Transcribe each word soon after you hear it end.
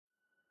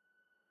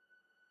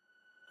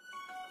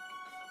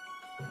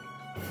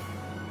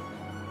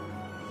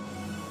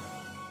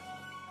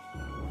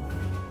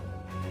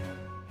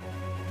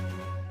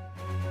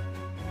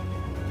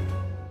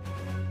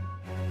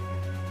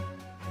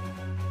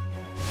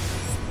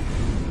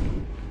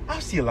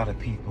see a lot of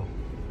people,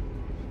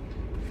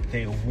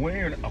 they're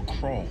wearing a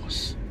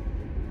cross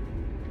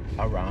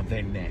around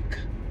their neck,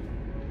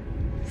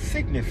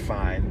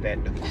 signifying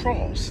that the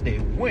cross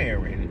they're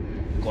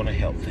wearing gonna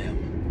help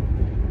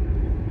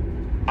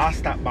them. I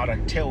stopped by to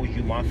tell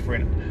you, my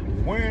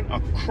friend, wearing a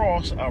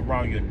cross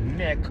around your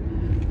neck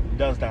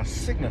does not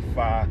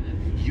signify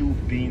you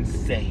being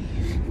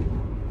saved.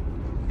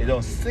 It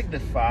don't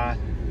signify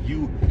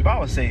you. The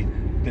Bible says,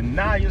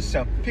 deny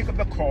yourself, pick up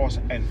the cross,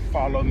 and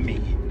follow me.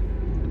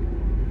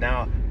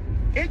 Now,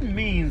 it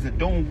means that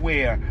don't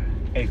wear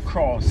a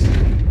cross,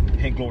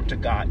 and glory to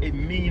God. It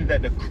means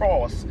that the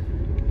cross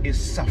is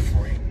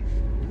suffering.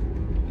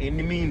 It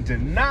means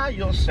deny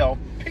yourself,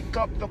 pick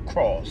up the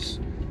cross.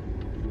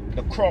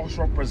 The cross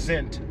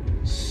represents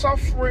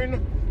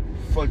suffering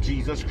for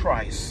Jesus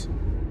Christ.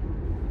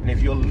 And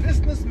if you're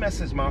listening to this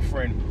message, my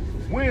friend,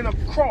 wearing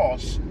a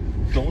cross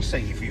don't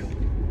save you.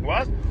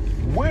 What?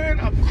 Wearing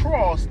a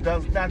cross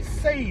does not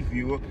save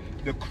you.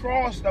 The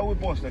cross that we're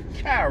supposed to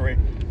carry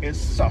is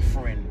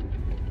suffering.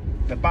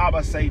 The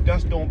Bible says,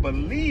 just don't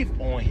believe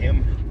on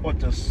him,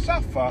 but to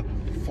suffer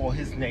for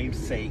his name's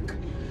sake.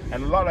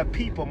 And a lot of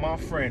people, my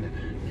friend,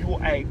 you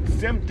are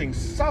exempting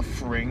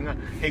suffering,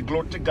 hey,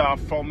 glory to God,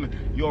 from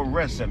your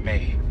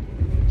resume.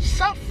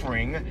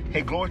 Suffering,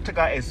 hey, glory to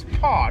God,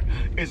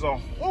 is a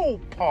whole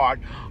part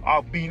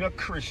of being a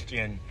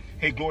Christian.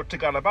 Hey, glory to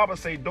God. The Bible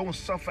says, don't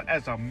suffer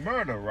as a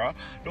murderer,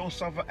 don't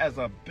suffer as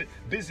a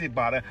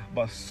busybody,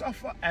 but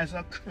suffer as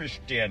a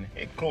Christian.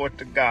 Hey, glory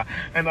to God.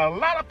 And a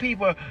lot of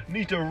people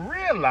need to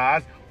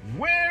realize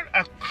wearing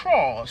a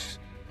cross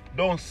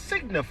don't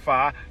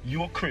signify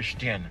you're a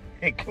Christian.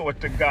 Hey, glory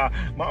to God.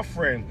 My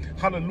friend,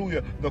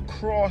 hallelujah, the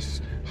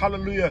cross,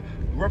 hallelujah,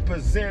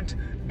 represent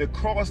the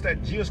cross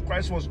that Jesus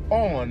Christ was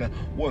on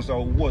was a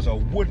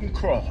wooden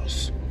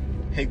cross.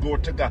 Hey,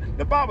 glory to God.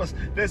 The Bible,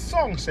 the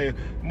song says,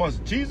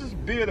 must Jesus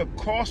bear the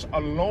cross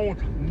alone?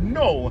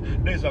 No,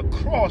 there's a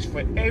cross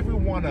for every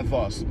one of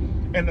us.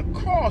 And the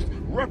cross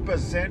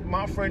represents,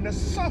 my friend, the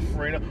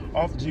suffering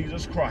of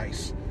Jesus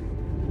Christ.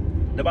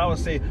 The Bible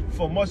says,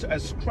 for much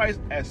as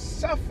Christ has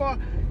suffered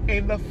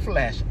in the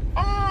flesh,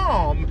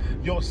 arm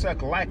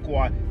yourself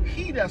likewise.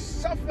 He that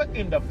suffered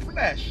in the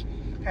flesh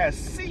has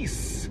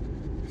ceased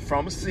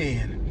from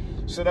sin.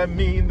 So that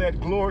means that,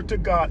 glory to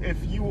God,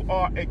 if you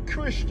are a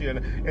Christian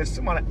and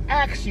somebody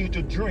asks you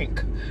to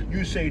drink,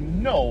 you say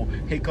no,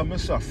 here comes the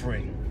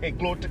suffering. Hey,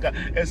 glory to God.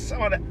 If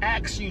somebody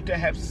asks you to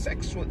have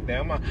sex with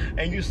them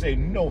and you say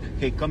no,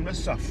 here comes the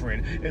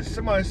suffering. If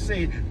somebody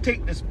says,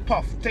 take this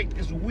puff, take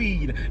this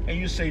weed, and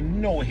you say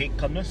no, here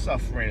comes the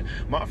suffering.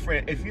 My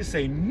friend, if you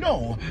say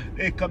no,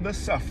 here comes the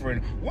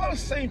suffering. What I'm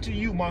saying to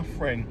you, my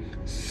friend,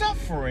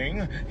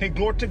 suffering, hey,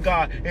 glory to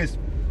God, is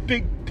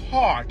big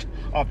part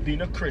of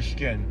being a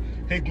Christian.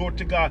 Hey, glory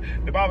to God.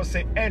 The Bible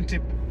says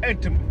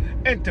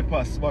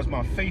Antipas was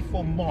my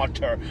faithful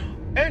martyr.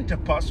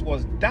 Antipas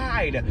was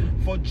died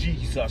for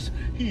Jesus.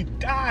 He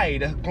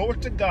died, glory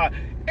to God.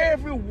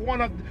 Every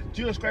one of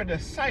Jesus Christ's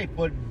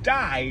disciples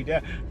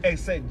died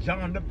except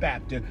John the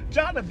Baptist.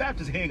 John the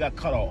Baptist's head got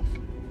cut off.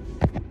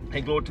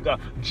 And glory to God.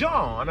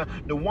 John,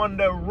 the one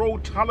that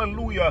wrote,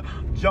 hallelujah,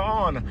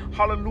 John,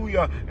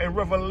 hallelujah, and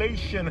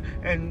Revelation,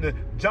 and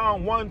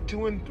John 1,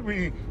 2, and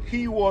 3,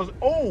 he was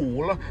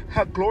old,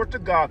 glory to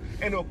God,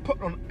 and was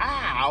put on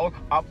Isle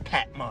of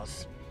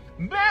Patmos.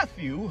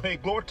 Matthew, hey,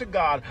 glory to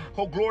God,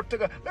 oh, glory to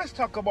God. Let's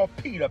talk about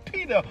Peter.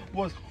 Peter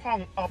was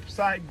hung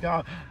upside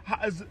down.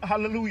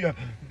 Hallelujah.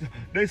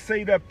 They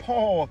say that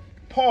Paul,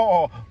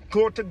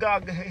 glory to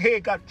God,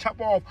 head got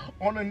chopped off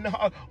on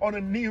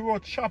a Nero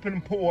chopping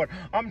board.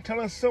 I'm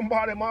telling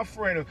somebody, my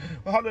friend,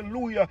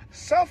 hallelujah,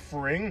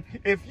 suffering,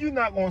 if you're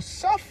not going to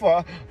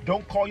suffer,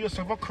 don't call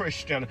yourself a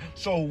Christian.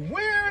 So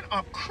wearing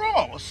a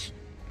cross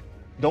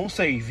don't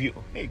save you.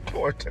 Hey,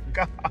 glory to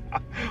God.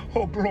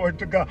 Oh, glory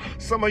to God.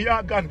 Some of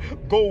y'all got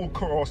gold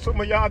cross. Some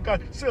of y'all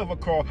got silver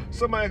cross.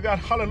 Some of y'all got,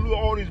 hallelujah,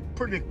 all these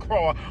pretty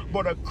cross.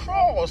 But a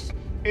cross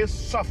is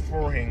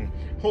suffering.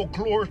 Oh,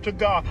 glory to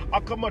God. I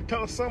come and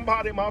tell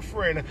somebody, my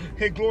friend,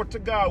 hey, glory to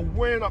God,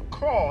 wearing a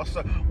cross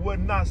will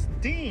not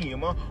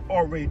deem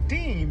or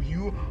redeem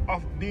you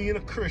of being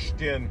a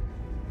Christian.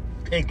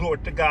 Hey, glory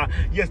to God.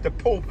 Yes, the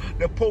Pope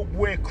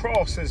wear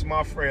crosses,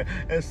 my friend.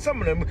 And some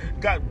of them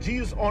got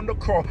Jesus on the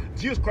cross.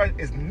 Jesus Christ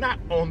is not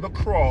on the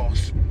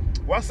cross.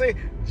 Well, I say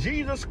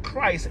Jesus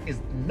Christ is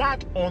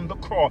not on the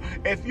cross.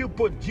 If you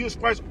put Jesus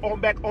Christ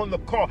back on the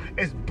cross,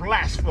 it's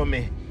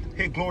blasphemy.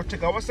 Hey, glory to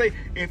God. I say,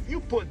 if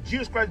you put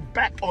Jesus Christ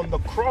back on the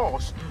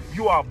cross,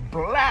 you are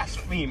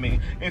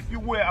blaspheming. If you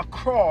wear a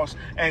cross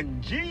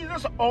and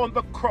Jesus on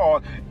the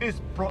cross,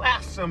 is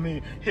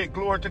blasphemy. Hey,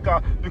 glory to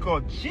God.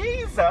 Because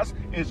Jesus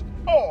is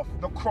off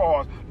the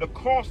cross. The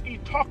cross he's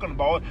talking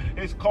about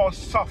is called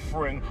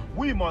suffering.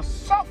 We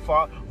must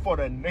suffer for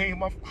the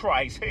name of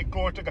Christ. Hey,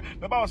 glory to God.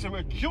 The Bible says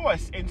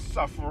rejoice in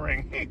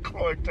suffering. Hey,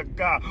 glory to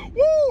God.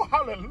 Woo,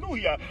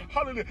 hallelujah.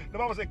 Hallelujah. The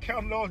Bible says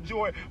count it all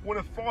joy when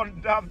it falls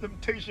down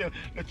temptation.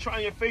 The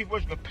trying your faith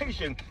was the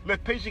patient.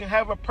 Let patience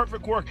have a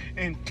perfect work,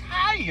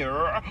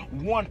 entire,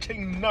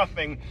 wanting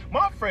nothing.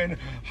 My friend,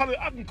 hallelujah,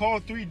 I can call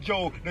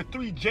the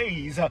 3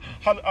 J's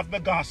of the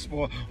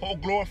gospel. Oh,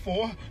 glory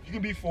 4. You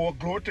can be 4.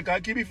 Glory to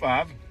God. Give me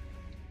 5.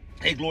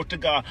 Hey, glory to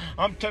God.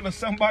 I'm telling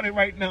somebody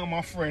right now,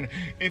 my friend,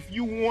 if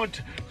you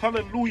want,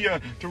 hallelujah,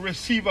 to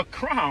receive a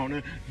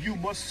crown, you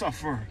must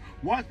suffer.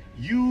 What?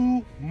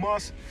 You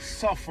must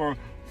suffer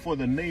for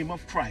the name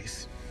of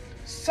Christ.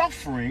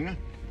 Suffering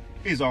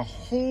is a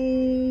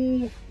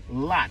whole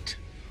lot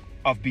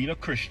of being a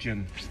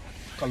Christian.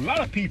 A lot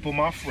of people,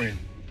 my friend,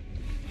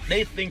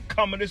 they think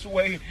coming this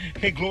way,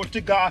 hey, glory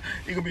to God,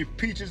 it gonna be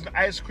peaches and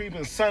ice cream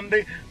and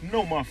Sunday.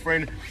 No, my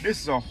friend,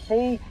 this is a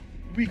whole,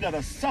 we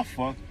gotta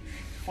suffer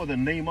for the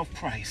name of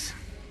Christ.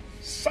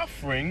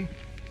 Suffering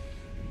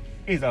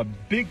is a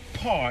big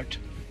part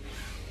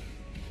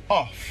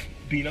of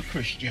being a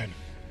Christian.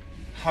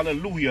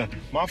 Hallelujah.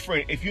 My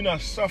friend, if you're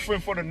not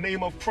suffering for the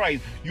name of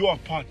Christ, you are a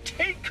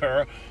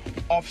partaker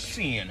of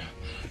sin.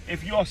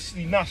 If you're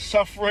not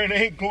suffering,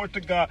 hey, glory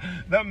to God,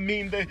 that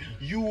means that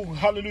you,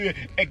 hallelujah,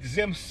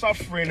 exempt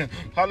suffering,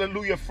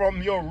 hallelujah,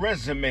 from your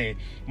resume.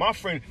 My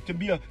friend, to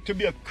be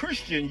a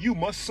Christian, you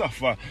must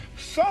suffer.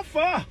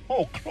 Suffer.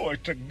 Oh, glory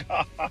to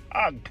God.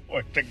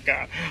 Glory to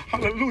God.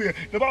 Hallelujah.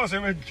 The Bible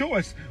says,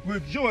 rejoice,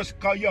 rejoice,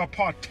 because you're a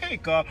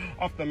partaker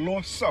of the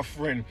Lord's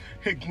suffering.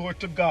 Hey, glory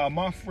to God,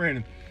 my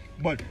friend.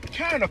 But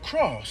carrying a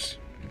cross,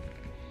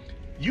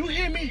 you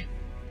hear me?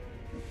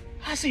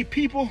 I see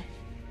people,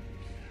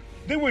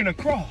 they wearing a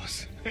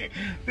cross.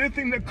 They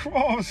think the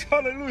cross,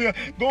 hallelujah,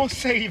 gonna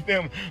save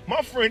them.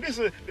 My friend, this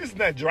is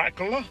not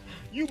Dracula.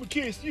 You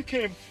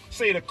can't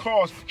say the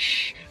cross,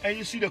 shh, and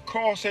you see the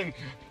cross and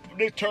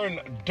they turn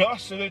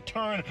dust and they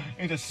turn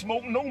into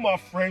smoke. No, my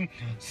friend,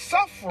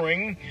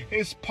 suffering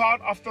is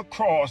part of the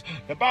cross.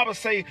 The Bible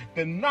says,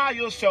 deny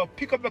yourself,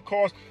 pick up the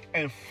cross,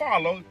 and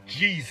follow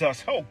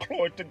Jesus. Oh,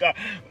 glory to God.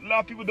 A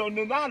lot of people don't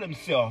deny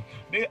themselves.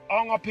 They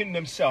hung up in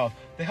themselves.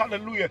 They,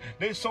 hallelujah,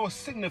 they so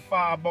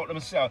signify about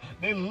themselves.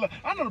 I know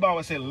the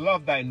Bible says,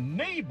 love thy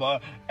neighbor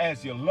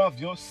as you love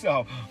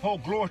yourself. Oh,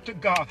 glory to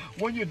God.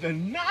 When you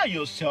deny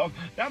yourself,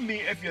 that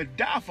means if you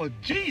die for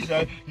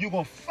Jesus, you're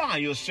going to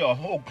find yourself.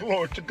 Oh,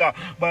 glory to God.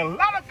 But a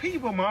lot of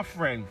people, my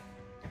friend,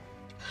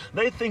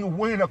 they think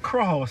wearing a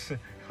cross,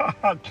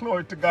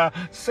 glory to God,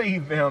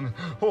 save them.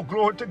 Oh,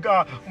 glory to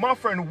God. My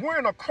friend,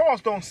 wearing a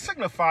cross don't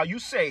signify you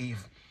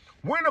saved.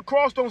 Wearing a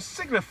cross don't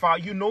signify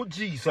you know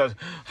Jesus.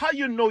 How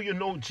you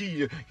know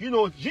Jesus? You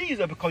know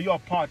Jesus because you're a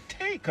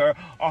partaker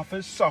of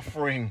his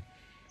suffering.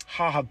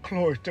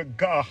 Glory to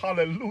God.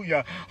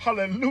 Hallelujah.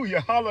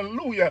 Hallelujah.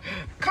 Hallelujah.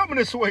 Coming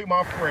this way,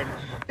 my friend.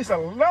 It's a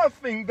lot of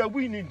things that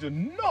we need to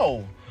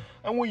know.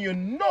 And when you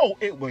know,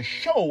 it will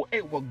show,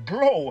 it will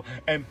glow,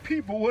 and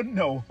people will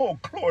know. Oh,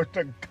 glory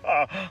to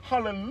God.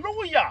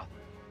 Hallelujah.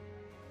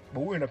 But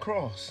wearing a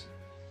cross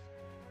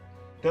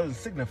doesn't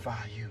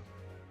signify you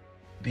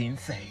being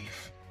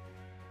saved.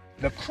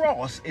 The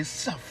cross is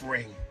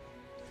suffering.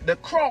 The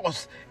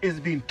cross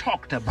is being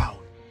talked about.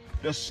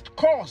 The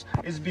cross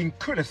is being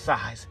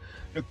criticized.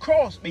 The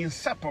cross being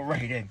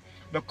separated.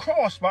 The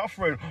cross, my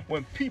friend,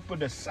 when people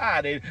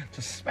decided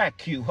to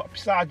smack you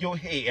upside your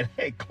head.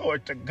 Hey,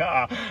 glory to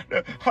God.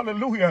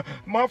 Hallelujah.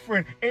 My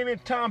friend,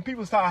 anytime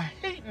people start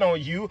hating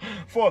on you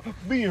for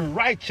being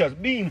righteous,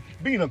 being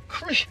a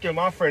Christian,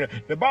 my friend,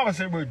 the Bible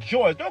says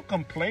rejoice. Don't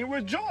complain,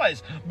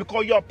 rejoice.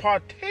 Because you're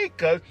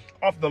partakers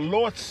of the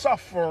Lord's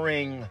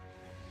suffering.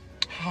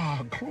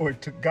 Glory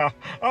to God.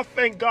 I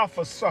thank God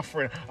for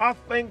suffering. I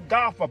thank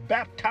God for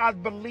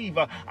baptized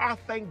believer. I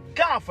thank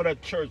God for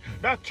that church.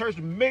 That church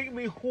made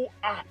me who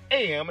I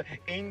am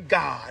in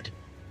God.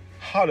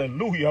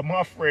 Hallelujah,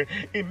 my friend.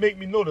 It made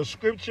me know the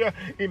scripture.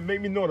 It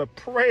made me know to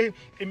pray.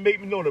 It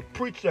made me know to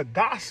preach the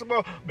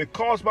gospel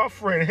because, my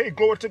friend, hey,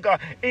 glory to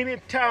God,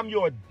 anytime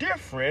you're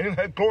different,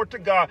 hey, glory to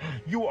God,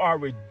 you are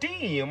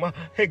redeemed.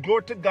 Hey,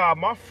 glory to God,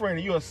 my friend,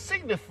 you are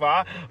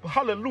signified.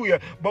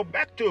 Hallelujah. But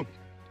back to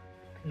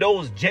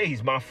those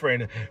J's, my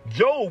friend.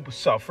 Job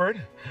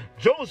suffered,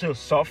 Joseph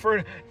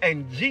suffered,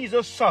 and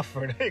Jesus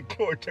suffered. Hey,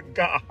 glory to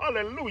God.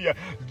 Hallelujah.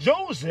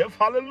 Joseph,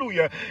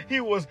 hallelujah, he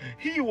was,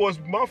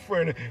 my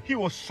friend, he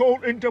was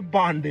sold into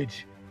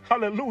bondage.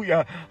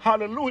 Hallelujah.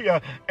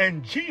 Hallelujah.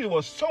 And Jesus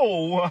was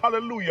sold,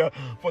 hallelujah,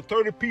 for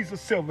 30 pieces of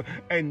silver.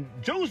 And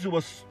Joseph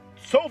was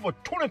sold for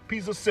 20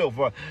 pieces of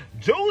silver.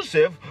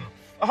 Joseph,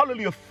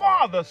 hallelujah,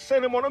 father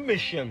sent him on a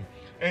mission.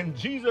 And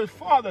Jesus'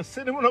 Father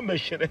sent him on a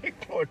mission. Hey,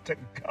 glory to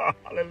God.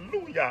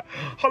 Hallelujah.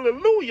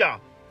 Hallelujah.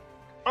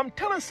 I'm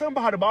telling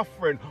somebody, my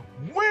friend,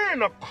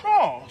 wearing a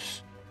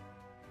cross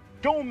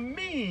don't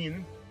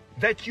mean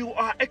that you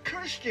are a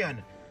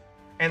Christian.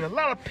 And a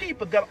lot of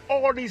people got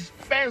all these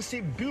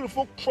fancy,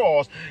 beautiful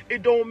cross.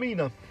 It don't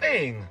mean a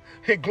thing.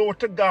 Hey, glory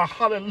to God.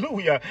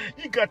 Hallelujah.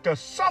 You got to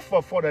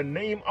suffer for the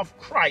name of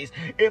Christ.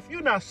 If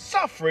you're not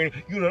suffering,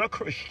 you're not a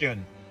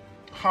Christian.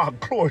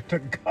 Glory to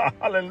God.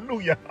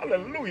 Hallelujah.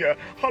 Hallelujah.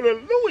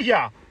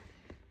 Hallelujah.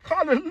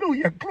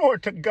 Hallelujah. Glory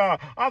to God.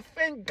 I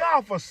thank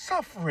God for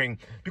suffering,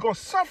 because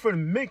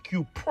suffering make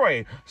you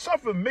pray.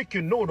 Suffering make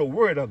you know the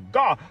word of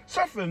God.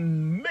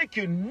 Suffering make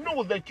you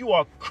know that you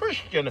are a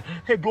Christian.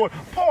 Hey, glory.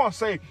 Paul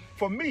say,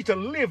 for me to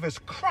live is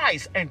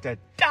Christ and to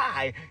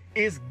die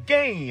is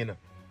gain.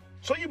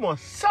 So you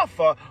must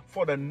suffer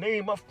for the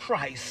name of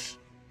Christ.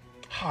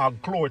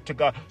 Glory to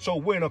God. So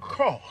wearing a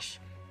cross.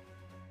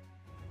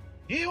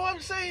 You hear what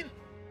I'm saying?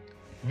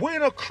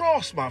 Wearing a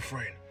cross, my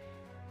friend,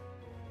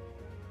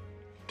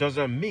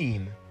 doesn't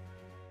mean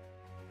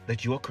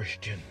that you're a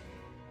Christian.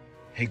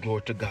 Hey,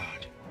 glory to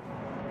God.